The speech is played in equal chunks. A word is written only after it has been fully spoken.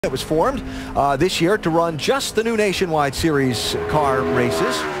That was formed this year to run just the new Nationwide Series car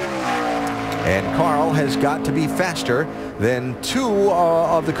races. And Carl has got to be faster than two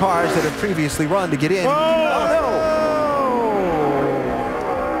of the cars that have previously run to get in. Oh no!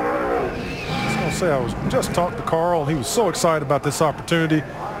 I was going to say, I was just talking to Carl. He was so excited about this opportunity.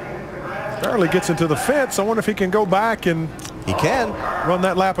 Barely gets into the fence. I wonder if he can go back and he can run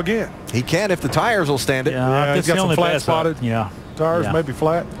that lap again. He can if the tires will stand it. Yeah, he's got some flat spotted tires, maybe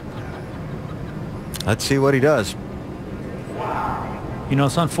flat. Let's see what he does. You know,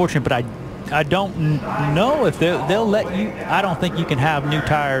 it's unfortunate, but I don't know if they'll let you. I don't think you can have new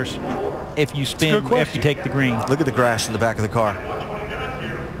tires if you spin after you take the green. Look at the grass in the back of the car.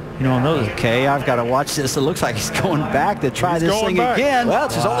 You know, those. Okay, I've got to watch this. It looks like he's going back to try this thing again. Well,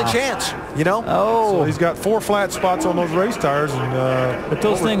 it's his only chance, you know. Oh, so he's got 4 flat spots on those race tires, and but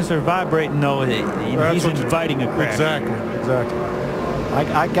those things are vibrating though. He's inviting a crash. Exactly.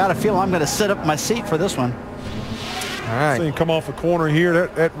 I got a feel I'm going to sit up my seat for this one. All right. See him come off the corner here,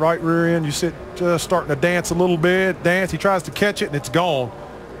 that right rear end. You sit just starting to dance a little bit. He tries to catch it, and it's gone.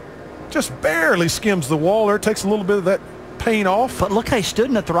 Just barely skims the wall there. Takes a little bit of that paint off. But look how he stood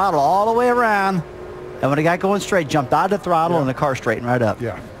in the throttle all the way around. And when he got going straight, jumped out of the throttle, and the car straightened right up.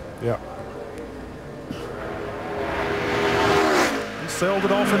 Yeah. He sailed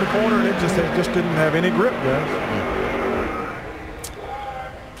it off in the corner, and it just didn't have any grip, guys.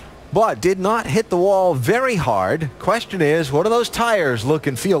 But did not hit the wall very hard. Question is, what do those tires look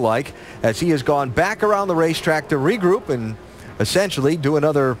and feel like as he has gone back around the racetrack to regroup and essentially do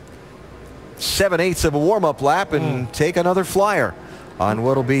another 7/8 of a warm-up lap and take another flyer on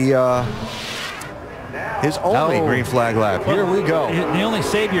what'll be his only green flag lap. Here we go. The only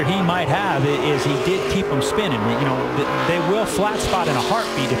savior he might have is he did keep them spinning. You know, they will flat spot in a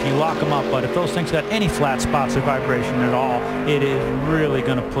heartbeat if you lock them up, but if those things got any flat spots of vibration at all, it is really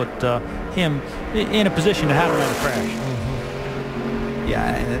going to put him in a position to have another crash.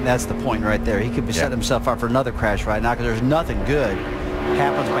 Yeah, and that's the point right there. He could be setting himself up for another crash right now because there's nothing good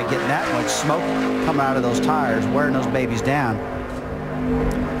happens by getting that much smoke coming out of those tires, wearing those babies down.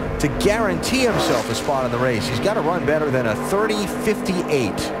 To guarantee himself a spot in the race, he's got to run better than a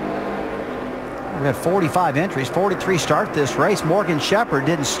 30.58. We had 45 entries, 43 start this race. Morgan Shepherd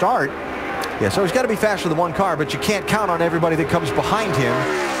didn't start. Yeah, so he's got to be faster than one car, but you can't count on everybody that comes behind him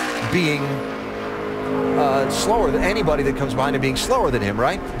being slower than anybody that comes behind him being slower than him,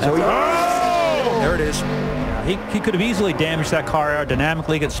 right? So there it is. He could have easily damaged that car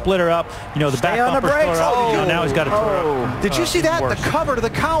aerodynamically, get split her up. You know, the back bumper split her up. You know, now he's got to throw up. Did you see that? The cover to the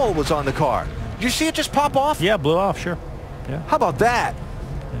cowl was on the car. Did you see it just pop off? Yeah, blew off, sure. Yeah. How about that?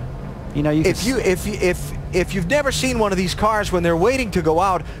 Yeah. You know, if you've never seen one of these cars when they're waiting to go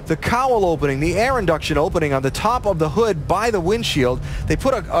out, the cowl opening, the air induction opening on the top of the hood by the windshield, they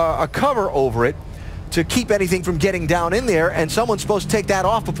put a cover over it to keep anything from getting down in there, and someone's supposed to take that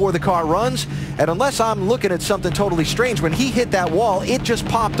off before the car runs. And unless I'm looking at something totally strange, when he hit that wall, it just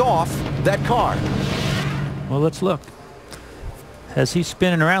popped off that car. Well, let's look. As he's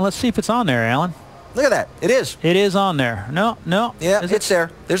spinning around, let's see if it's on there, Alan. Look at that. It is. It is on there. No. Yeah, it's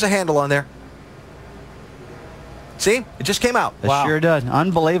there. There's a handle on there. See? It just came out. It sure does.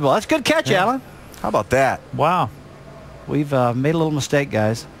 Unbelievable. That's a good catch, Alan. How about that? Wow. We've made a little mistake,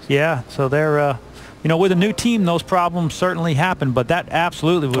 guys. Yeah, so they're... you know, with a new team, those problems certainly happen, but that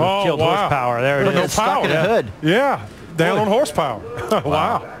absolutely would have killed horsepower. There it is. Stuck in the hood. Yeah, down on horsepower.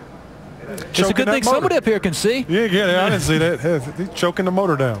 Wow. It's a good thing somebody up here can see. Yeah, I didn't see that. He's choking the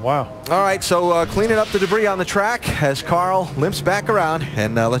motor down. Wow. All right, so cleaning up the debris on the track as Carl limps back around,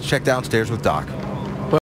 and let's check downstairs with Doc.